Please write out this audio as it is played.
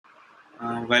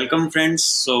Welcome friends.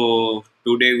 So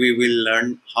today we will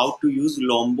learn how to use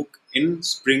Lombok in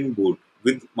Spring Boot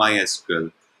with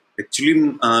MySQL.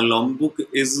 Actually, Lombok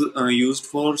is used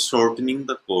for shortening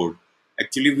the code.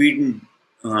 Actually, we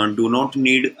do not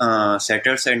need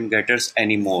setters and getters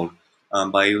anymore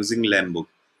by using Lombok.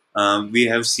 We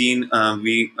have seen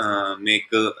we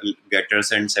make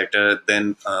getters and setter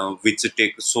then which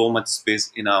take so much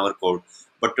space in our code.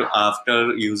 But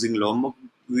after using Lombok,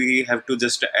 we have to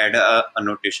just add a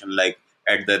annotation like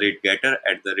 @getter,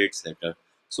 @setter.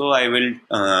 So I will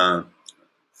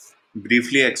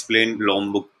briefly explain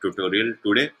Lombok tutorial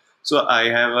today. So I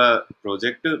have a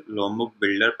project Lombok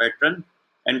builder pattern,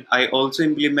 and I also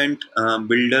implement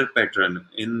builder pattern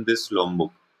in this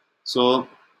Lombok. So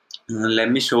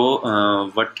let me show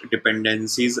what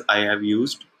dependencies I have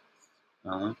used.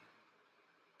 Uh,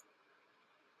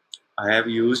 I have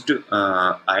used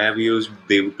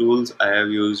dev tools. I have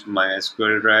used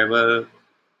MySQL driver.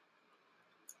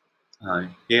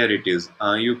 Here it is.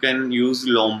 You can use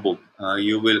Lombok.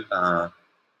 You will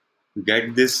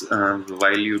get this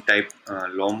while you type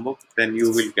Lombok. Then you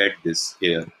will get this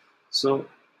here. So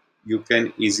you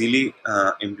can easily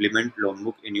implement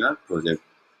Lombok in your project.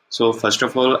 So first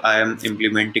of all, I am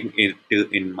implementing it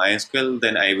in MySQL.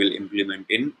 Then I will implement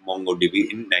in MongoDB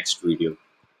in next video.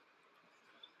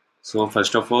 So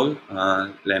first of all,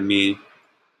 let me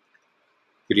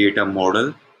create a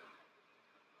model.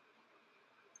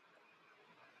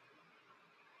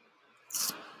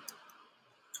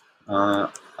 Uh,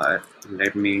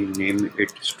 Let me name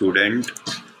it student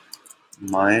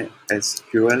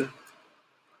MySQL,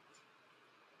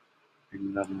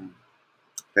 and the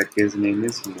package name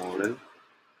is model.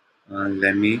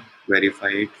 Let me verify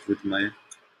it with my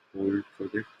old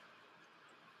project.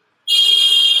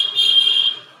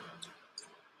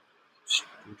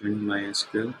 Student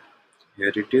MySQL.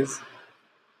 Here it is.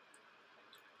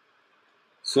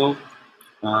 So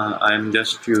I'm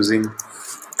just using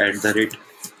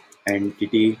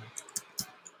 @entity,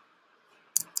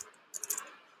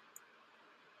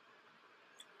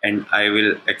 and I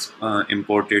will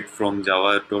import it from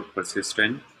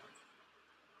java.persistent,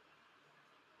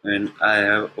 and I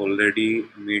have already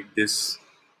made this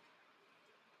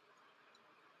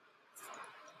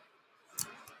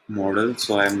model,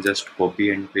 so I'm just copy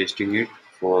and pasting it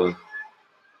for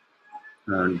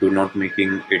do not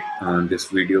making it this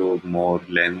video more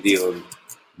lengthy or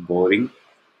boring.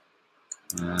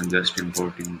 Just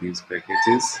importing these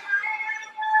packages.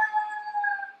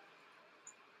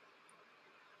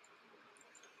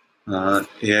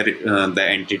 Here the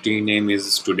entity name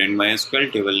is student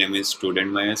MySQL, table name is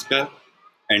student MySQL,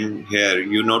 and here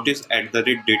you notice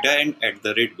 @data and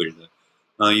 @builder.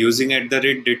 Using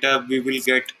 @data, we will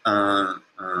get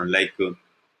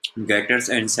getters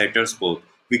and setters both.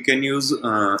 We can use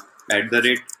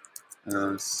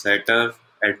setter,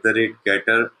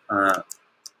 @getter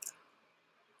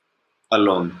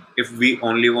alone. If we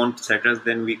only want setters,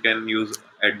 then we can use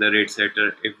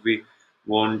 @setter. If we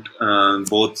want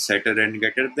both setter and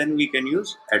getter, then we can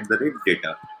use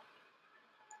 @data.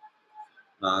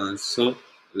 So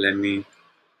let me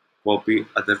copy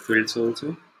other fields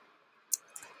also.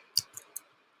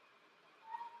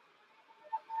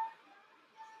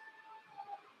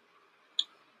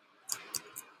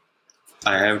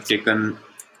 I have taken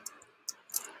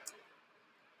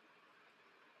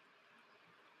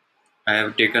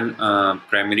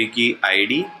primary key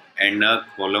ID and a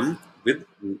column with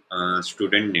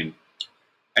student name,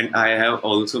 and I have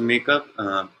also make a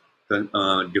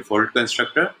default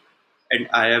constructor, and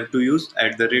I have to use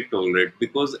 @tolerate,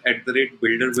 because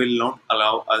 @builder will not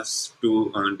allow us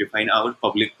to define our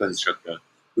public constructor,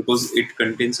 because it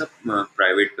contains a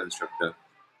private constructor.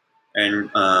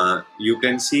 And you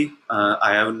can see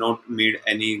I have not made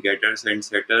any getters and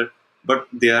setter, but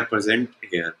they are present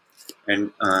here,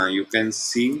 and you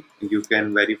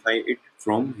can verify it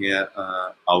from here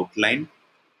outline.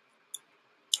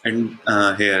 And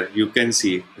here you can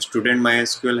see student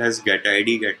MySQL has get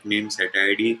ID, get name, set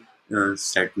ID,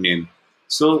 set name.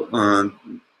 So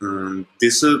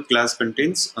this class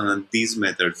contains these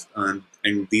methods,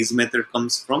 and these method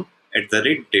comes from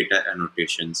 @data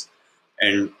annotations.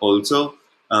 And also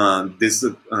this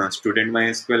student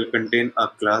MySQL contain a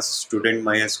class student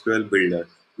MySQL builder,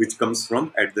 which comes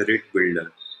from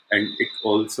 @builder, and it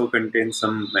also contains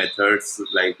some methods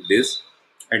like this,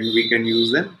 and we can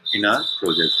use them in our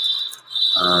project.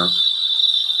 Uh,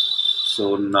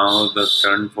 so now the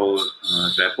turn for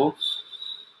repo.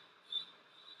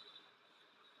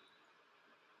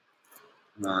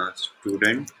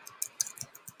 Student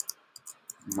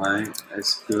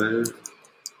MySQL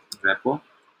repo.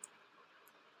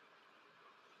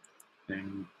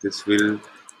 and this will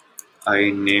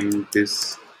I name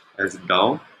this as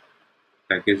DAO.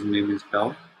 Package name is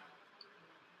DAO,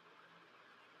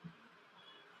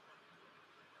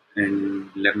 and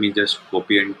let me just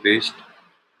copy and paste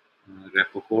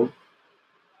repo code.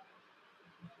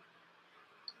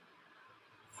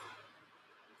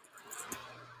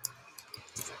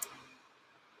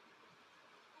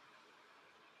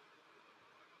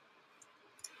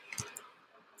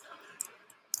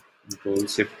 Control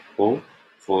Shift O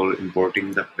for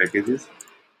importing the packages.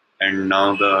 And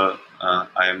now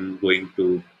I am going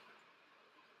to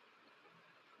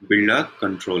build a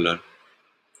controller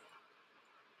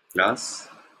class.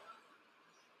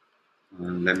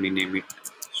 Let me name it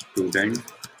student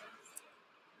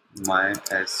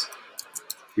MySql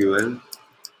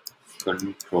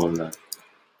controller,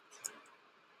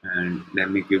 and let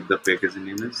me give the package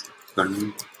name as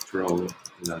controller,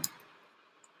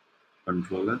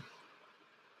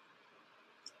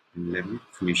 and let me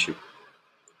finish it.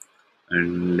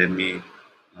 And let me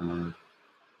uh,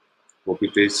 copy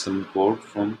paste some code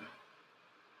from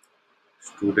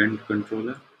student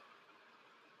controller.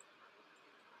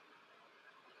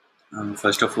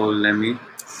 First of all, let me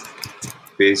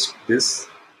paste this.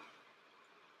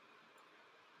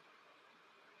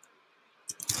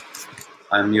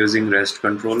 I'm using REST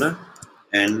controller,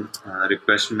 and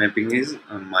request mapping is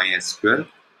MySql.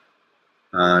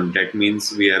 That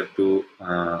means we have to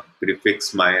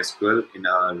prefix MySql in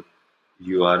our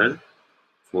URL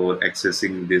for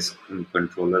accessing this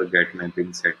controller, get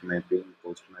mapping, set mapping,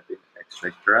 post mapping,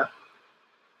 etc.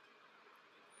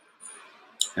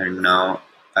 And now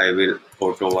I will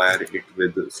auto wire it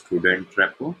with the student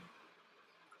repo.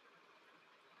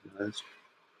 First,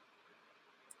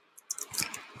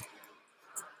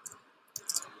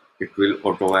 it will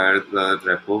auto wire the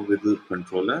repo with the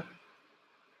controller,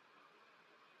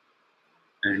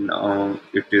 and now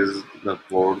it is the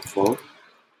code for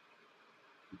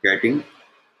getting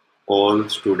all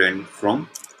student from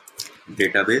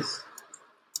database.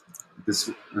 This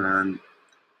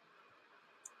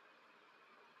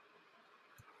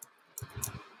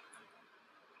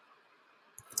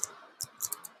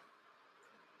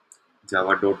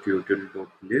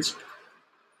java.util.list,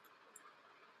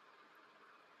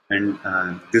 and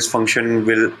this function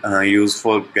will use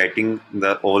for getting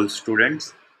the all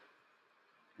students.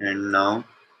 And now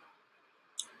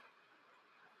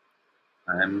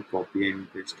I am copy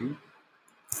and pasting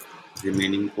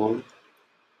remaining code,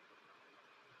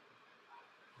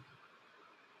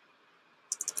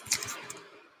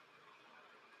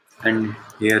 and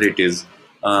here it is.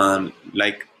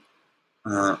 Like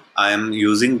I am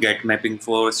using get mapping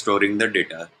for storing the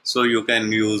data, so you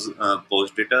can use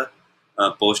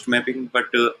post mapping, but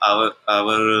our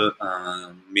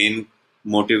main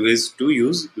motive is to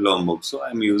use Lombok, so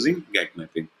I'm using get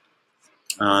mapping.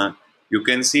 Uh, you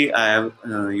can see I have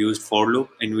used for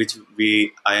loop in which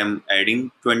I am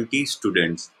adding 20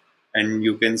 students, and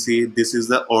you can see this is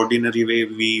the ordinary way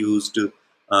we used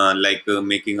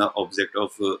making an object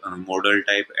of model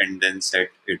type and then set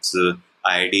its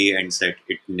ID and set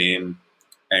its name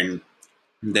and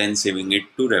then saving it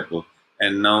to repo.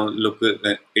 And now look,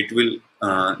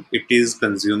 it is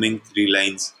consuming 3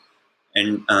 lines,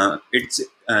 and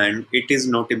it is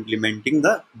not implementing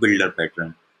the builder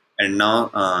pattern. And now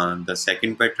the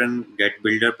second pattern, get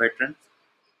builder pattern,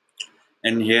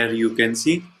 and here you can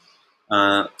see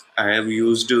I have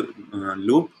used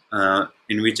loop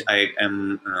in which I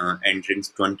am entering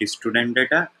 20 student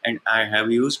data, and I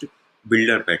have used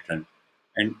builder pattern,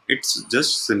 and it's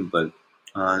just simple.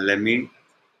 Let me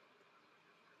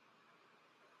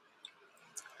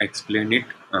explain it.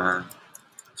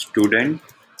 Student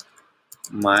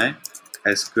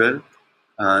MySql.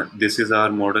 This is our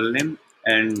model name,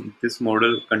 and this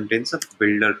model contains a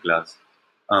builder class,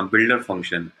 builder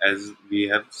function, as we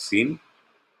have seen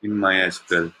in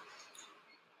MySql.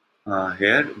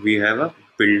 Here we have a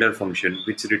builder function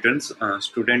which returns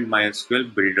student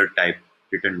MySql builder type,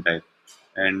 return type,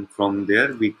 and from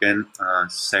there we can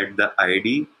set the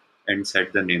ID and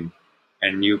set the name.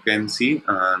 And you can see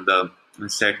the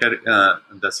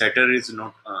setter is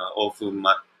not of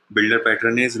my builder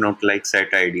pattern is not like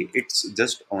set ID. It's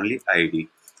just only ID.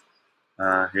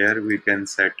 Here we can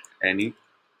set anything.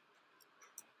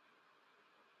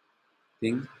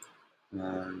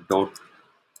 Dot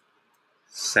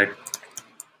set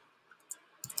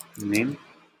name.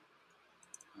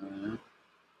 Uh,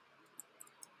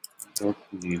 dot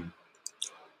name.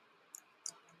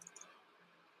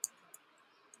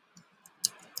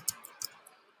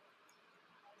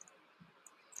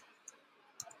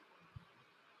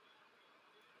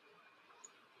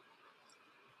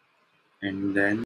 And then